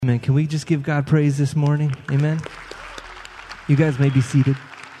Amen. Can we just give God praise this morning? Amen. You guys may be seated.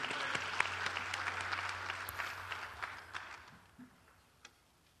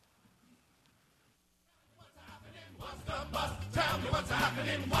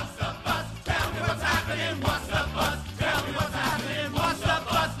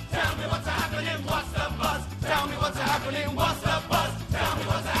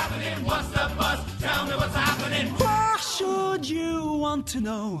 To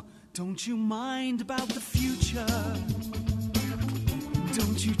know, don't you mind about the future?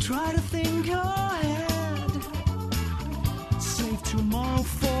 Don't you try to think ahead. Save tomorrow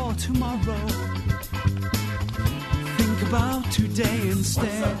for tomorrow. Think about today instead.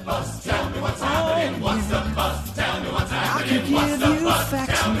 What's the buzz? Tell me what's happening. What's the buzz? Tell me what's happening. I could give you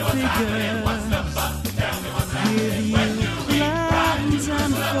facts and figures. What's the buzz? Tell me what's happening. Give you plans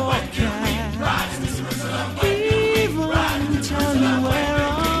and forecasts. Even tell you where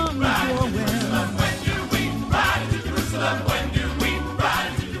I'm going. When do we ride to Jerusalem? When do we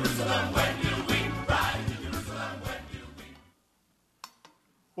ride to Jerusalem? When do we ride to Jerusalem? When do we?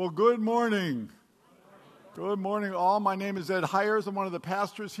 Well, good morning. Good morning, all. My name is Ed Hires. I'm one of the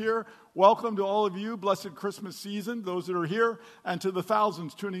pastors here. Welcome to all of you. Blessed Christmas season, those that are here, and to the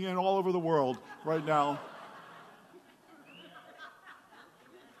thousands tuning in all over the world right now.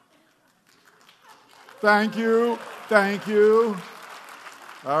 Thank you. Thank you.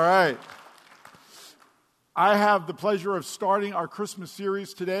 All right. I have the pleasure of starting our Christmas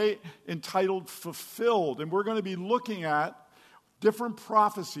series today entitled Fulfilled. And we're going to be looking at different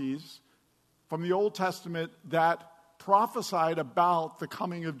prophecies from the Old Testament that prophesied about the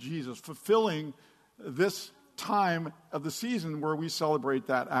coming of Jesus, fulfilling this time of the season where we celebrate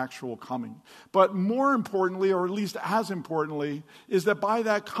that actual coming. But more importantly, or at least as importantly, is that by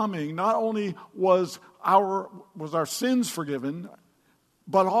that coming, not only was our sins forgiven,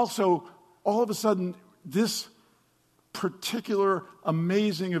 but also all of a sudden this particular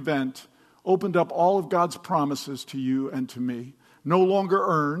amazing event opened up all of God's promises to you and to me. No longer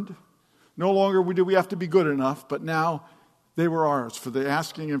earned. No longer do we have to be good enough, but now they were ours for the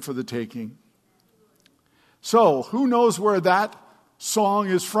asking and for the taking. So, who knows where that song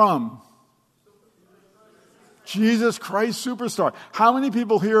is from? Jesus Christ Superstar. How many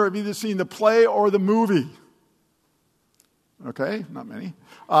people here have either seen the play or the movie? Okay, not many.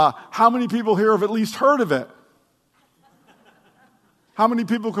 How many people here have at least heard of it? How many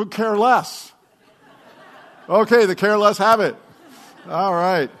people could care less? Okay, the care less have it. All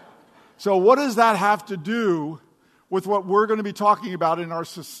right. So what does that have to do with what we're going to be talking about in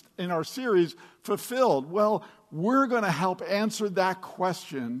our series, Fulfilled? Well, we're going to help answer that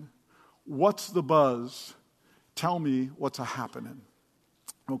question. What's the buzz? Tell me what's a-happening.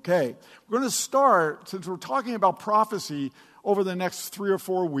 Okay, we're going to start, since we're talking about prophecy over the next 3 or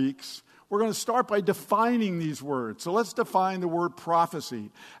 4 weeks, we're going to start by defining these words. So let's define the word prophecy.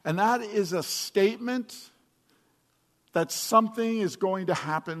 And that is a statement that something is going to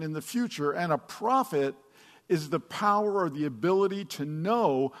happen in the future. And a prophet is the power or the ability to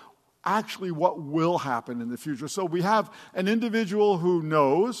know actually what will happen in the future. So we have an individual who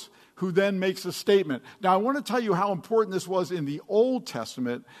knows, who then makes a statement. Now, I want to tell you how important this was in the Old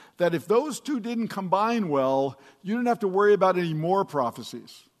Testament, that if those two didn't combine well, you didn't have to worry about any more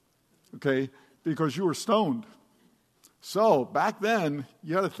prophecies, okay, because you were stoned. So back then,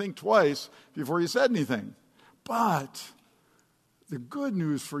 you had to think twice before you said anything. But the good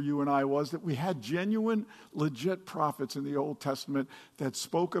news for you and I was that we had genuine, legit prophets in the Old Testament that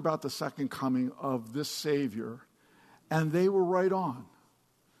spoke about the second coming of this Savior, and they were right on.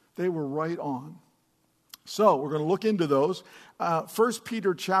 They were right on. So we're going to look into those. 1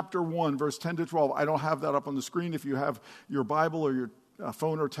 Peter chapter 1, verse 10 to 12. I don't have that up on the screen if you have your Bible or your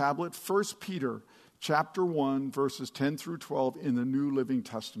phone or tablet. 1 Peter chapter 1, verses 10 through 12 in the New Living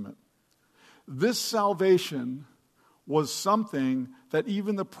Testament. This salvation was something that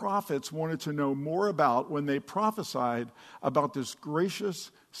even the prophets wanted to know more about when they prophesied about this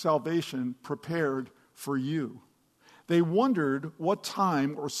gracious salvation prepared for you. They wondered what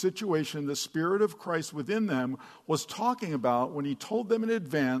time or situation the Spirit of Christ within them was talking about when he told them in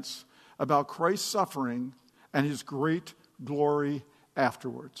advance about Christ's suffering and his great glory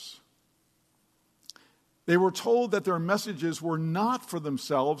afterwards. They were told that their messages were not for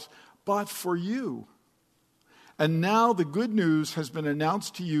themselves, but for you. And now the good news has been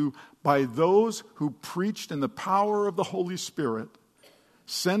announced to you by those who preached in the power of the Holy Spirit,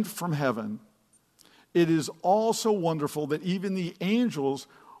 sent from heaven. It is also wonderful that even the angels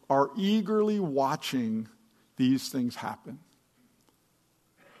are eagerly watching these things happen.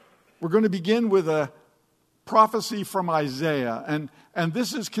 We're going to begin with a prophecy from Isaiah. And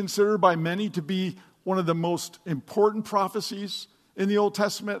this is considered by many to be one of the most important prophecies in the Old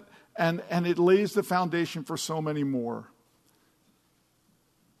Testament, and it lays the foundation for so many more.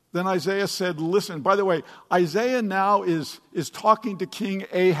 Then Isaiah said, listen, by the way, Isaiah now is talking to King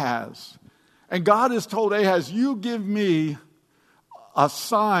Ahaz. And God has told Ahaz, you give me a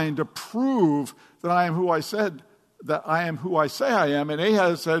sign to prove that I am who I say I am. And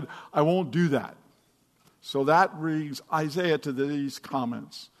Ahaz said, I won't do that. So that brings Isaiah to these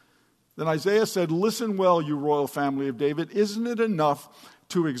comments. Then Isaiah said, listen well, you royal family of David. Isn't it enough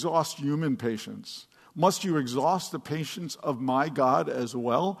to exhaust human patience? Must you exhaust the patience of my God as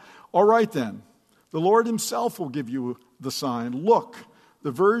well? All right then, the Lord himself will give you the sign. Look,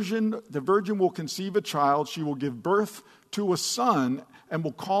 the virgin will conceive a child. She will give birth to a son and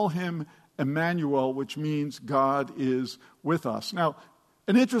will call him Emmanuel, which means God is with us. Now,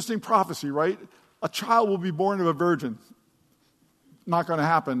 an interesting prophecy, right? A child will be born of a virgin. Not going to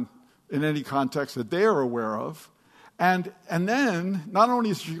happen in any context that they are aware of. And then, not only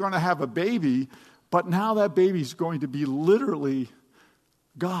is she going to have a baby, but now that baby's going to be literally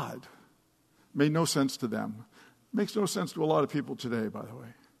God. Made no sense to them. Makes no sense to a lot of people today, by the way.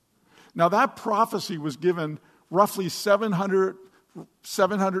 Now, that prophecy was given roughly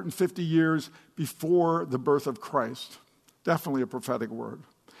 750 years before the birth of Christ. Definitely a prophetic word.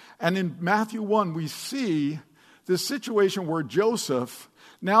 And in Matthew 1, we see this situation where Joseph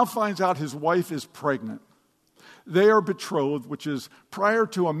now finds out his wife is pregnant. They are betrothed, which is prior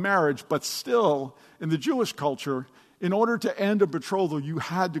to a marriage, but still, in the Jewish culture, in order to end a betrothal, you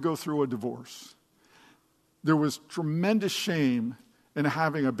had to go through a divorce. There was tremendous shame in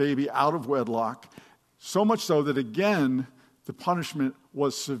having a baby out of wedlock, so much so that, again, the punishment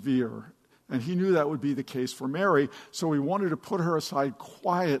was severe. And he knew that would be the case for Mary, so he wanted to put her aside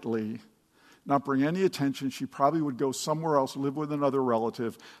quietly, not bring any attention. She probably would go somewhere else, live with another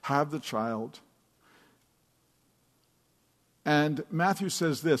relative, have the child. And Matthew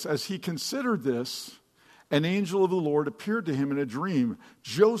says this, as he considered this, an angel of the Lord appeared to him in a dream.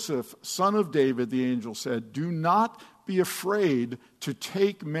 Joseph, son of David, the angel said, do not be afraid to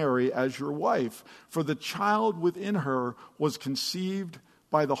take Mary as your wife, for the child within her was conceived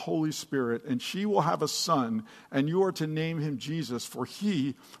by the Holy Spirit, and she will have a son, and you are to name him Jesus, for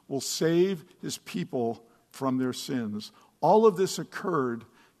he will save his people from their sins. All of this occurred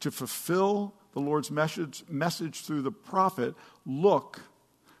to fulfill the Lord's message through the prophet. Look,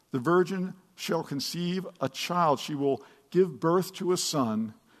 the virgin shall conceive a child. She will give birth to a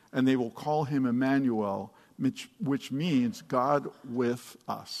son, and they will call him Emmanuel, which means God with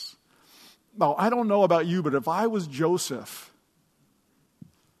us. Now, I don't know about you, but if I was Joseph,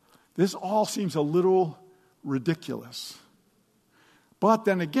 this all seems a little ridiculous. But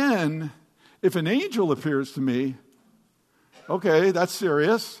then again, if an angel appears to me, okay, that's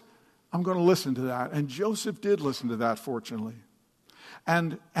serious. I'm going to listen to that. And Joseph did listen to that, fortunately.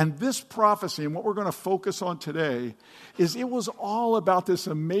 And this prophecy, and what we're going to focus on today, is it was all about this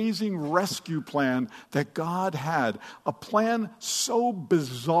amazing rescue plan that God had. A plan so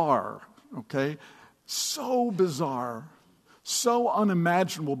bizarre, okay? So bizarre, so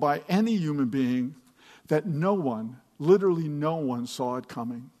unimaginable by any human being that no one, literally no one, saw it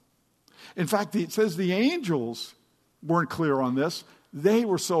coming. In fact, it says the angels weren't clear on this. They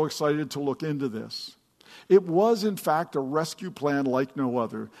were so excited to look into this. It was, in fact, a rescue plan like no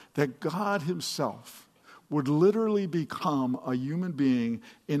other, that God himself would literally become a human being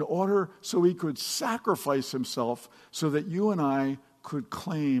in order so he could sacrifice himself so that you and I could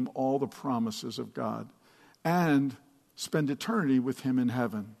claim all the promises of God and spend eternity with him in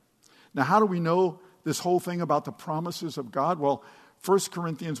heaven. Now, how do we know this whole thing about the promises of God? Well, 1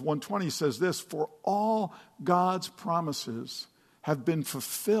 Corinthians 1:20 says this, for all God's promises have been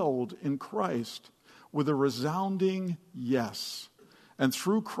fulfilled in Christ with a resounding yes. And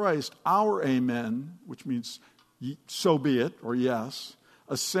through Christ, our amen, which means so be it, or yes,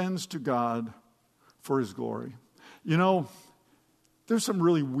 ascends to God for his glory. You know, there's some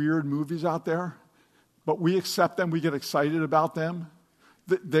really weird movies out there, but we accept them, we get excited about them.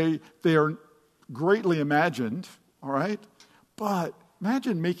 They are greatly imagined, all right? But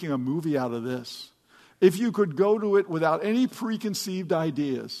imagine making a movie out of this. If you could go to it without any preconceived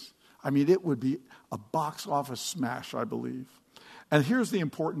ideas, I mean, it would be a box office smash, I believe. And here's the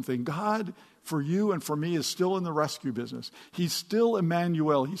important thing. God, for you and for me, is still in the rescue business. He's still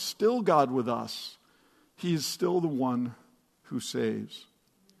Emmanuel. He's still God with us. He is still the one who saves.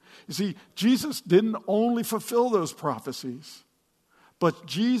 You see, Jesus didn't only fulfill those prophecies, but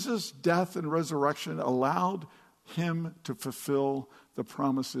Jesus' death and resurrection allowed him to fulfill the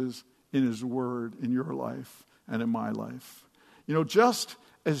promises in his word in your life and in my life. You know, just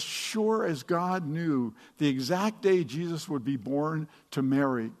as sure as God knew the exact day Jesus would be born to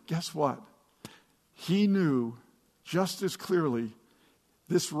Mary, guess what? He knew just as clearly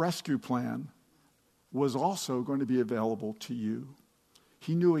this rescue plan was also going to be available to you.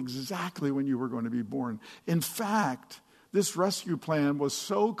 He knew exactly when you were going to be born. In fact, this rescue plan was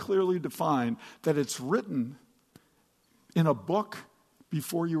so clearly defined that it's written in a book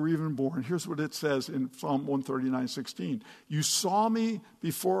before you were even born. Here's what it says in Psalm 139:16. You saw me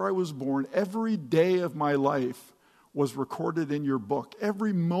before I was born. Every day of my life was recorded in your book.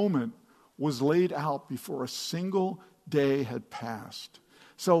 Every moment was laid out before a single day had passed.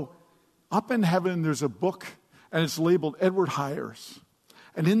 So up in heaven, there's a book, and it's labeled Edward Hires.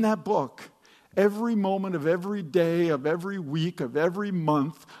 And in that book, every moment of every day, of every week, of every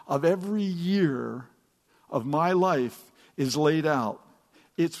month, of every year of my life is laid out.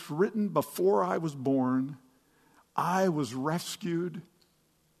 It's written before I was born. I was rescued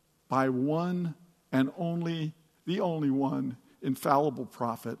by one and only, the only one, infallible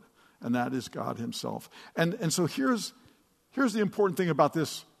prophet, and that is God himself. And so here's the important thing about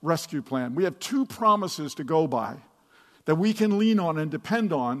this rescue plan. We have two promises to go by that we can lean on and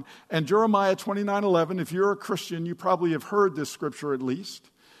depend on. And Jeremiah 29:11, if you're a Christian, you probably have heard this scripture at least.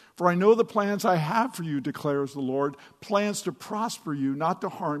 For I know the plans I have for you, declares the Lord, plans to prosper you, not to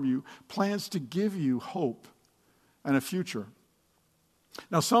harm you, plans to give you hope and a future.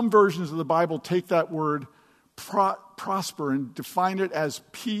 Now, some versions of the Bible take that word prosper and define it as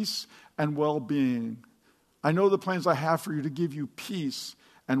peace and well-being. I know the plans I have for you to give you peace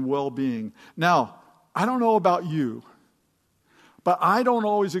and well-being. Now, I don't know about you, but I don't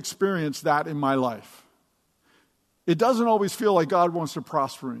always experience that in my life. It doesn't always feel like God wants to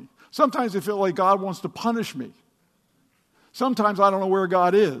prosper me. Sometimes I feel like God wants to punish me. Sometimes I don't know where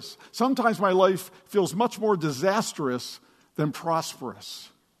God is. Sometimes my life feels much more disastrous than prosperous.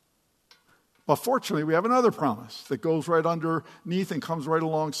 But fortunately, we have another promise that goes right underneath and comes right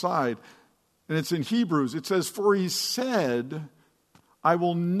alongside. And it's in Hebrews. It says, for he said, I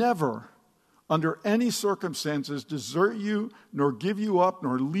will never, under any circumstances, desert you, nor give you up,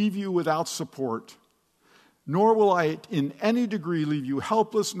 nor leave you without support. Nor will I in any degree leave you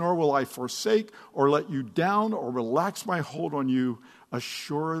helpless, nor will I forsake or let you down or relax my hold on you.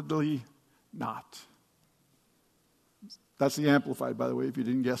 Assuredly not. That's the Amplified, by the way, if you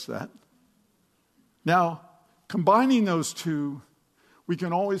didn't guess that. Now, combining those two, we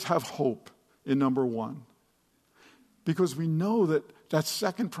can always have hope in number one. Because we know that that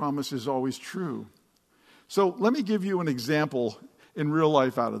second promise is always true. So let me give you an example in real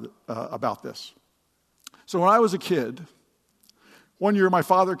life about this. So when I was a kid, one year my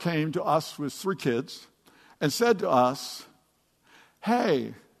father came to us with 3 kids and said to us,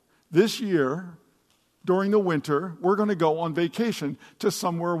 hey, this year, during the winter, we're going to go on vacation to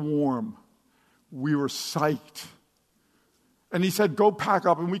somewhere warm. We were psyched. And he said, go pack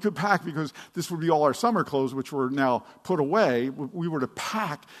up. And we could pack because this would be all our summer clothes, which were now put away. We were to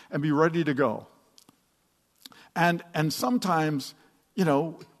pack and be ready to go. And sometimes, you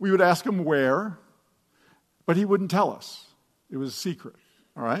know, we would ask him where, but he wouldn't tell us. It was a secret,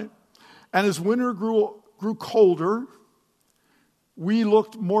 all right? And as winter grew colder, we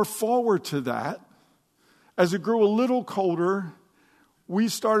looked more forward to that. As it grew a little colder, we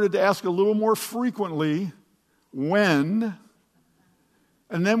started to ask a little more frequently, when?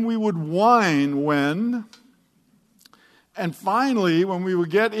 And then we would whine when. And finally, when we would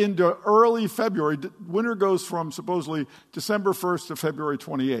get into early February, winter goes from supposedly December 1st to February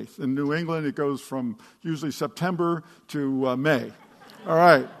 28th. In New England, it goes from usually September to May. All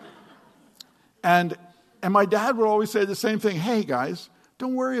right. And my dad would always say the same thing. Hey, guys,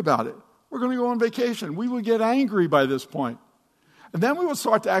 don't worry about it. We're going to go on vacation. We would get angry by this point. And then we would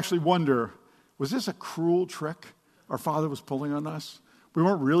start to actually wonder, was this a cruel trick our father was pulling on us? We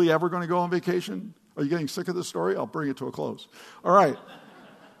weren't really ever going to go on vacation? Are you getting sick of this story? I'll bring it to a close. All right.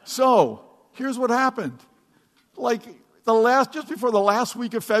 So, here's what happened. Just before the last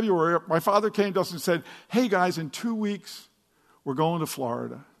week of February, my father came to us and said, hey guys, in 2 weeks, we're going to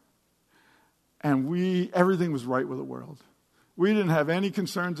Florida. And everything was right with the world. We didn't have any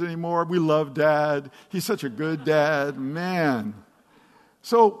concerns anymore. We loved Dad. He's such a good dad. Man.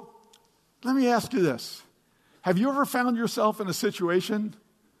 So, let me ask you this. Have you ever found yourself in a situation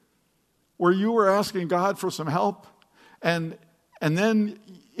where you were asking God for some help and then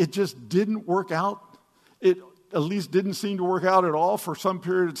it just didn't work out? It at least didn't seem to work out at all for some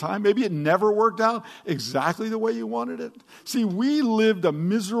period of time. Maybe it never worked out exactly the way you wanted it. See, we lived a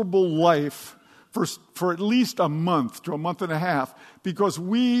miserable life for at least a month to a month and a half because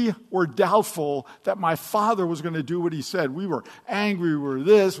we were doubtful that my father was going to do what he said. We were angry, we were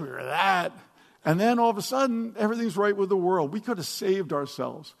this, we were that. And then all of a sudden, everything's right with the world. We could have saved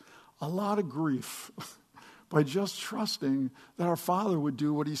ourselves a lot of grief by just trusting that our Father would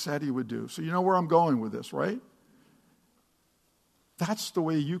do what he said he would do. So you know where I'm going with this, right? That's the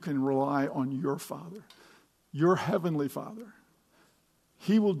way you can rely on your Father, your heavenly Father.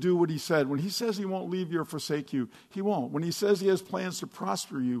 He will do what he said. When he says he won't leave you or forsake you, he won't. When he says he has plans to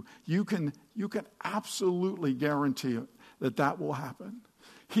prosper you, you can absolutely guarantee that will happen.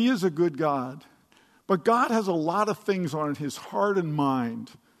 He is a good God. But God has a lot of things on his heart and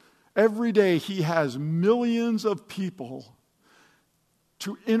mind. Every day he has millions of people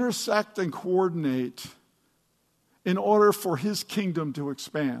to intersect and coordinate in order for his kingdom to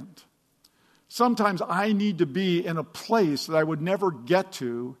expand. Sometimes I need to be in a place that I would never get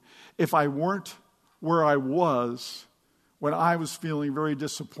to if I weren't where I was when I was feeling very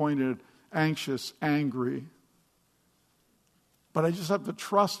disappointed, anxious, angry. But I just have to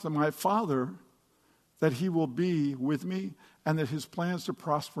trust in my Father that he will be with me and that his plans to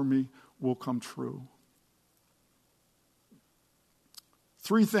prosper me will come true.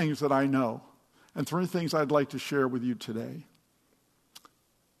 3 things that I know, and 3 things I'd like to share with you today.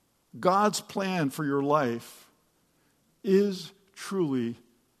 God's plan for your life is truly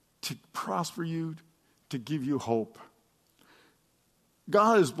to prosper you, to give you hope.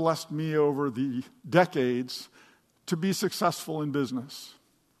 God has blessed me over the decades to be successful in business.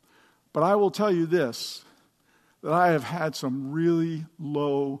 But I will tell you this, that I have had some really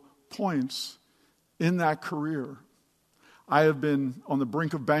low points in that career. I have been on the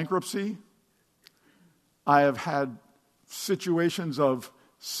brink of bankruptcy. I have had situations of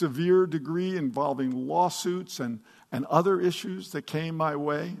severe degree involving lawsuits and other issues that came my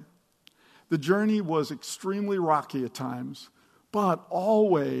way. The journey was extremely rocky at times, but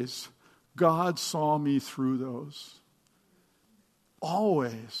always God saw me through those.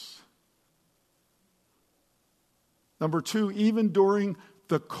 Always. Number 2, even during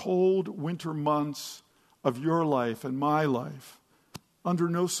the cold winter months of your life and my life, under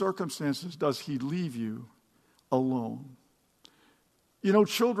no circumstances does he leave you alone. You know,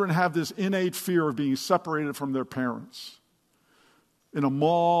 children have this innate fear of being separated from their parents. In a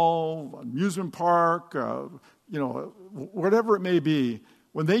mall, amusement park, whatever it may be,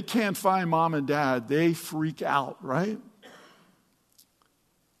 when they can't find mom and dad, they freak out, right?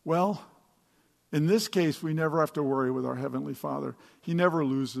 Well, in this case, we never have to worry with our Heavenly Father. He never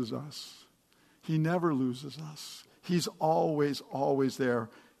loses us. He never loses us. He's always, always there.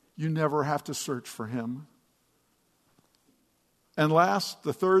 You never have to search for him. And last,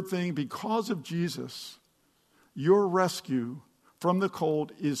 the 3rd thing, because of Jesus, your rescue from the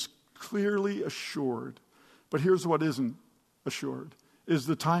cold is clearly assured. But here's what isn't assured, is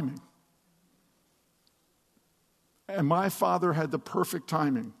the timing. And my Father had the perfect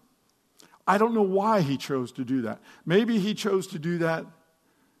timing. I don't know why he chose to do that. Maybe he chose to do that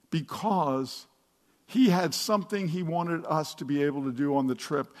because he had something he wanted us to be able to do on the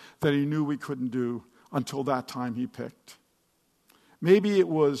trip that he knew we couldn't do until that time he picked. Maybe it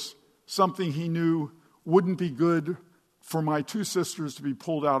was something he knew wouldn't be good for my 2 sisters to be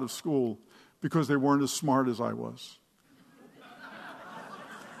pulled out of school because they weren't as smart as I was.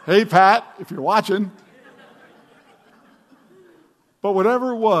 Hey, Pat, if you're watching. But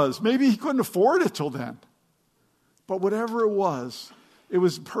whatever it was, maybe he couldn't afford it till then. But whatever it was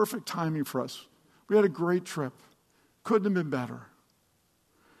perfect timing for us. We had a great trip. Couldn't have been better.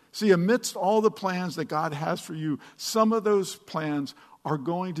 See, amidst all the plans that God has for you, some of those plans are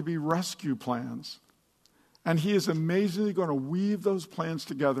going to be rescue plans. And he is amazingly going to weave those plans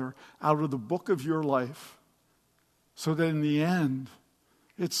together out of the book of your life so that in the end,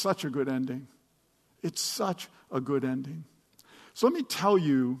 it's such a good ending. It's such a good ending. So let me tell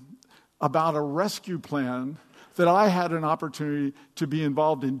you about a rescue plan that I had an opportunity to be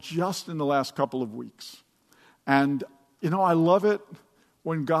involved in just in the last couple of weeks. And, I love it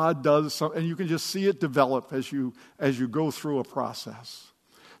when God does something, and you can just see it develop as you go through a process.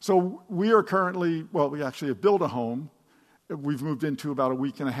 So we are currently, we actually have built a home. We've moved into about a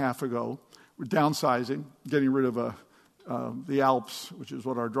week and a half ago. We're downsizing, getting rid of the Alps, which is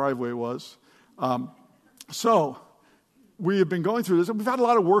what our driveway was. So we have been going through this, and we've had a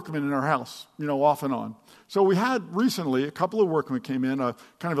lot of workmen in our house, off and on. So we had recently a couple of workmen came in, a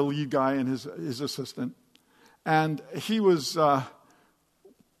kind of a lead guy and his assistant, and he was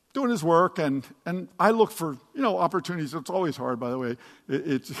doing his work, and I look for, opportunities. It's always hard, by the way.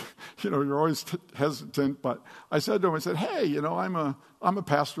 It's you're always hesitant. But I said to him, I said, hey, I'm a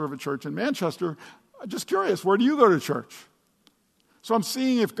pastor of a church in Manchester. I'm just curious, where do you go to church? So I'm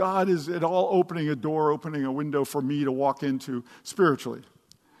seeing if God is at all opening a door, opening a window for me to walk into spiritually.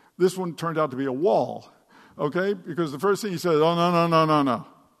 This one turned out to be a wall, okay? Because the first thing he said, oh, no.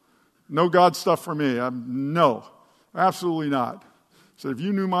 No God stuff for me. No, absolutely not. So if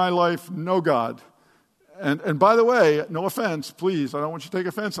you knew my life, no God. And by the way, no offense, please, I don't want you to take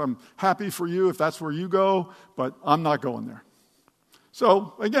offense. I'm happy for you if that's where you go, but I'm not going there.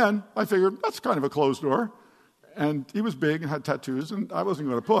 So again, I figured that's kind of a closed door. And he was big and had tattoos, and I wasn't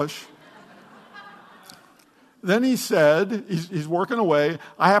going to push. Then he said, he's working away.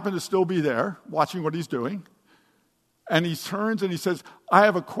 I happen to still be there, watching what he's doing. And he turns and he says, I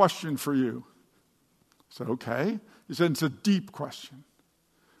have a question for you. I said, okay. He said, it's a deep question.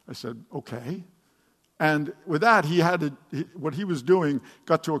 I said, okay. And with that, what he was doing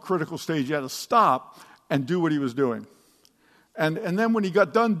got to a critical stage. He had to stop and do what he was doing. And then when he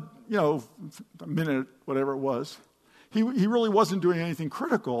got done, a minute, whatever it was, he really wasn't doing anything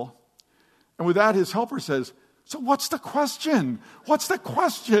critical. And with that, his helper says, so what's the question? What's the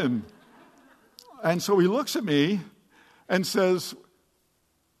question? And so he looks at me and says,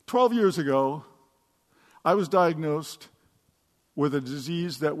 12 years ago, I was diagnosed with a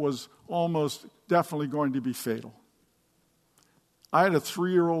disease that was almost definitely going to be fatal. I had a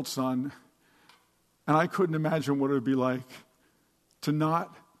 3-year-old son, and I couldn't imagine what it would be like to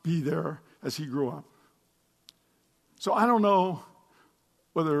not be there as he grew up. So I don't know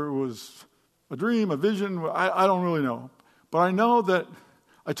whether it was a dream, a vision, I don't really know. But I know that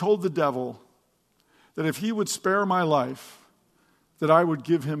I told the devil that if he would spare my life, that I would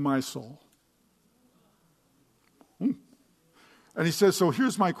give him my soul. And he says, so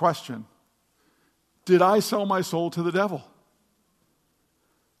here's my question. Did I sell my soul to the devil?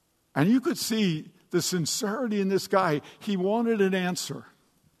 And you could see the sincerity in this guy. He wanted an answer.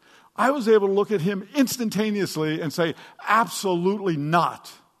 I was able to look at him instantaneously and say, absolutely not.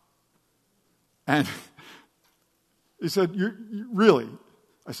 And he said, you really?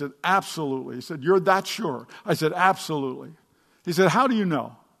 I said, absolutely. He said, you're that sure? I said, absolutely. He said, how do you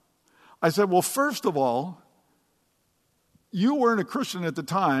know? I said, well, first of all, you weren't a Christian at the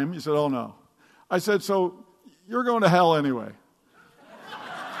time. He said, oh, no. I said, so you're going to hell anyway.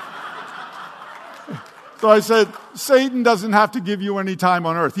 So I said, Satan doesn't have to give you any time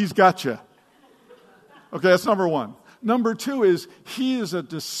on earth. He's got you. Okay, that's number one. Number two is he is a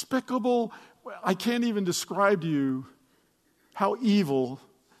despicable, I can't even describe to you how evil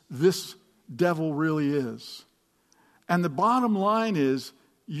this devil really is. And the bottom line is,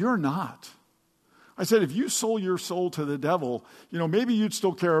 you're not. I said, if you sold your soul to the devil, maybe you'd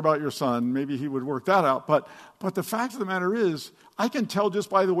still care about your son. Maybe he would work that out. But the fact of the matter is, I can tell just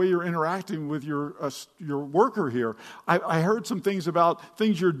by the way you're interacting with your worker here. I heard some things about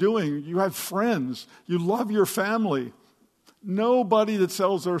things you're doing. You have friends. You love your family. Nobody that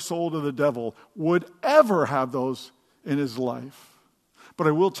sells their soul to the devil would ever have those in his life. But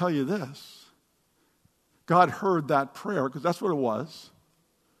I will tell you this. God heard that prayer, because that's what it was.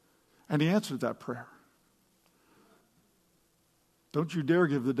 And he answered that prayer. Don't you dare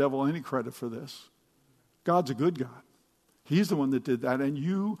give the devil any credit for this. God's a good God. He's the one that did that, and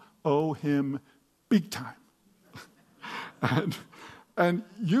you owe him big time. and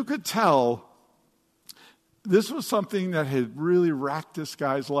you could tell this was something that had really racked this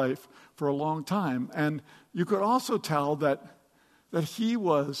guy's life for a long time. And you could also tell that he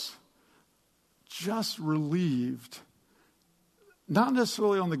was just relieved, not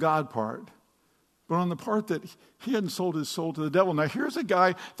necessarily on the God part, but on the part that he hadn't sold his soul to the devil. Now, here's a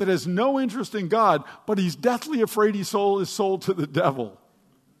guy that has no interest in God, but he's deathly afraid he sold his soul to the devil.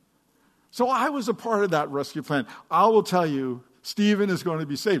 So I was a part of that rescue plan. I will tell you, Stephen is going to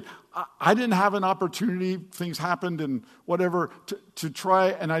be saved. I didn't have an opportunity. Things happened and whatever to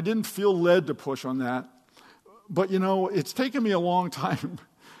try, and I didn't feel led to push on that. But, it's taken me a long time,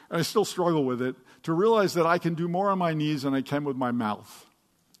 and I still struggle with it, to realize that I can do more on my knees than I can with my mouth.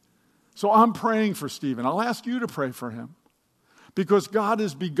 So I'm praying for Stephen. I'll ask you to pray for him. Because God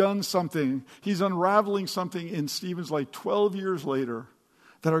has begun something. He's unraveling something in Stephen's life 12 years later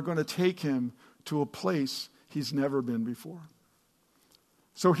that are going to take him to a place he's never been before.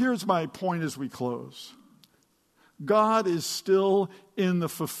 So here's my point as we close. God is still in the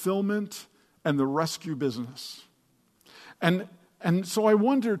fulfillment and the rescue business. And so I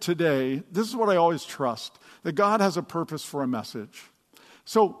wonder today, this is what I always trust, that God has a purpose for a message.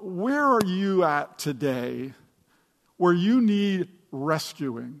 So where are you at today where you need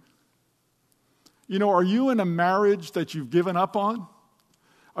rescuing. You know, are you in a marriage that you've given up on?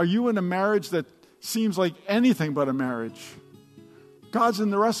 Are you in a marriage that seems like anything but a marriage? God's in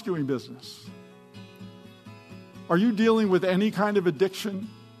the rescuing business. Are you dealing with any kind of addiction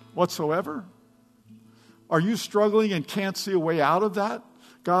whatsoever? Are you struggling and can't see a way out of that?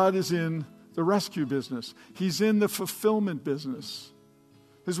 God is in the rescue business. He's in the fulfillment business.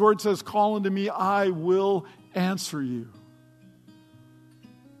 His word says, call unto me, I will answer you.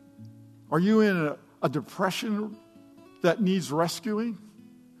 Are you in a depression that needs rescuing?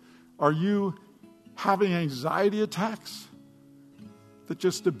 Are you having anxiety attacks that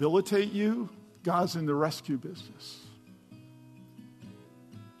just debilitate you? God's in the rescue business.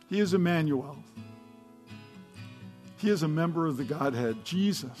 He is Emmanuel. He is a member of the Godhead,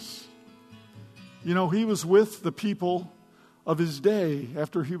 Jesus. You know, he was with the people of his day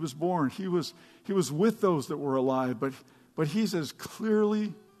after he was born. He was with those that were alive, but he's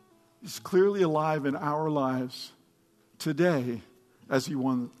clearly alive in our lives today as he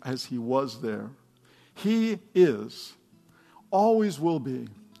was there. He is, always will be,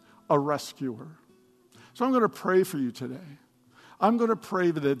 a rescuer. So I'm going to pray for you today. I'm going to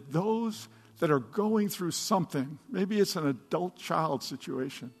pray that those that are going through something, maybe it's an adult child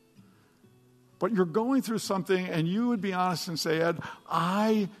situation, but you're going through something and you would be honest and say, Ed,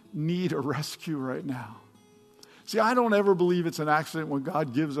 I need a rescue right now. See, I don't ever believe it's an accident when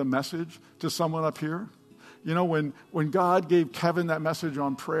God gives a message to someone up here. You know, when God gave Kevin that message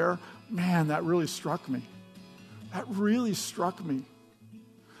on prayer, man, that really struck me. That really struck me.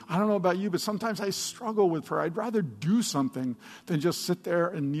 I don't know about you, but sometimes I struggle with prayer. I'd rather do something than just sit there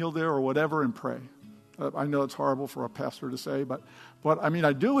and kneel there or whatever and pray. I know it's horrible for a pastor to say, but I mean,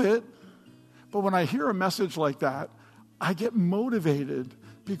 I do it. But when I hear a message like that, I get motivated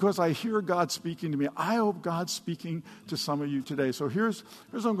because I hear God speaking to me. I hope God's speaking to some of you today. So here's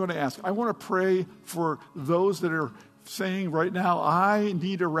what I'm going to ask. I want to pray for those that are saying right now, I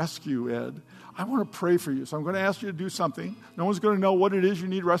need a rescue, Ed. I want to pray for you. So I'm going to ask you to do something. No one's going to know what it is you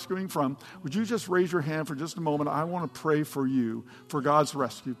need rescuing from. Would you just raise your hand for just a moment? I want to pray for you, for God's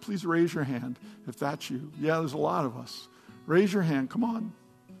rescue. Please raise your hand if that's you. Yeah, there's a lot of us. Raise your hand. Come on.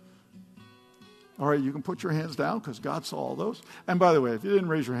 All right, you can put your hands down because God saw all those. And by the way, if you didn't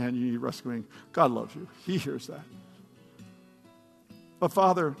raise your hand, you need rescuing. God loves you. He hears that. But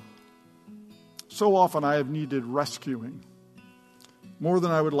Father, so often I have needed rescuing, more than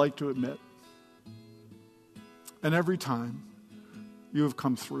I would like to admit. And every time you have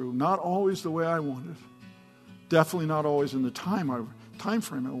come through, not always the way I wanted, definitely not always in the time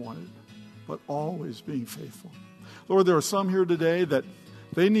frame I wanted, but always being faithful. Lord, there are some here today that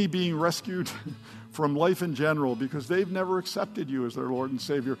they need being rescued from life in general because they've never accepted you as their Lord and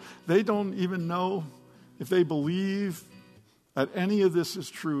Savior. They don't even know if they believe that any of this is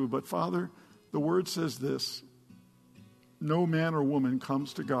true. But Father, the word says this: no man or woman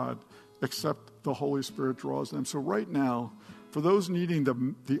comes to God except the Holy Spirit draws them. So right now, for those needing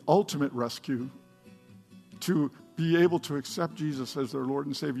the ultimate rescue, to be able to accept Jesus as their Lord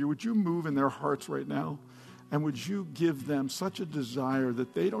and Savior, would you move in their hearts right now? And would you give them such a desire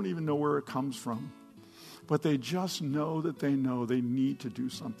that they don't even know where it comes from, but they just know that they know they need to do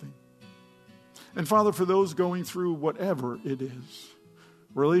something. And Father, for those going through whatever it is,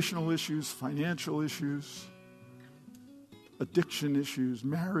 relational issues, financial issues, addiction issues,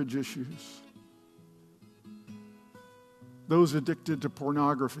 marriage issues, those addicted to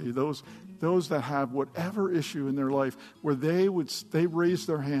pornography, those that have whatever issue in their life where they raised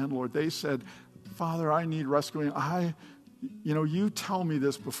their hand, Lord, they said, Father, I need rescuing. You tell me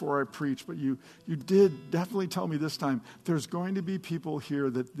this before I preach, but you did definitely tell me this time. There's going to be people here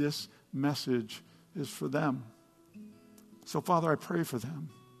that this message is for them. So, Father, I pray for them.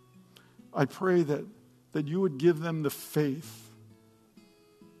 I pray that you would give them the faith,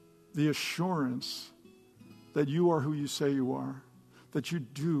 the assurance that you are who you say you are, that you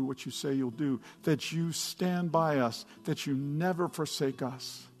do what you say you'll do, that you stand by us, that you never forsake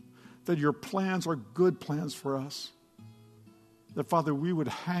us, that your plans are good plans for us. That, Father, we would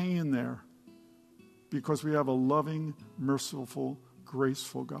hang in there because we have a loving, merciful,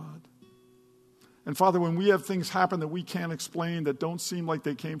 graceful God. And, Father, when we have things happen that we can't explain, that don't seem like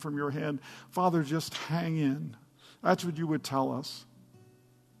they came from your hand, Father, just hang in. That's what you would tell us.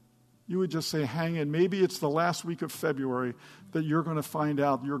 You would just say, hang in. Maybe it's the last week of February that you're going to find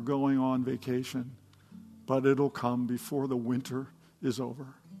out you're going on vacation, but it'll come before the winter is over.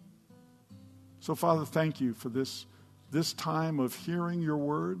 So, Father, thank you for this time of hearing your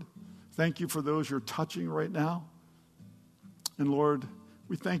word. Thank you for those you're touching right now. And, Lord,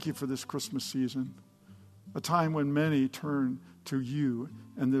 we thank you for this Christmas season, a time when many turn to you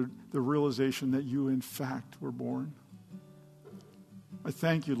and the realization that you, in fact, were born. I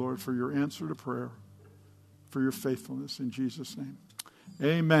thank you, Lord, for your answer to prayer, for your faithfulness in Jesus' name.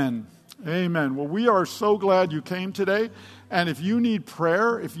 Amen. Amen. Well, we are so glad you came today. And if you need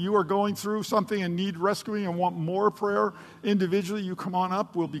prayer, if you are going through something and need rescuing and want more prayer individually, you come on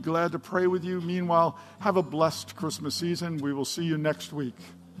up. We'll be glad to pray with you. Meanwhile, have a blessed Christmas season. We will see you next week.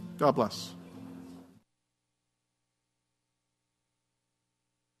 God bless.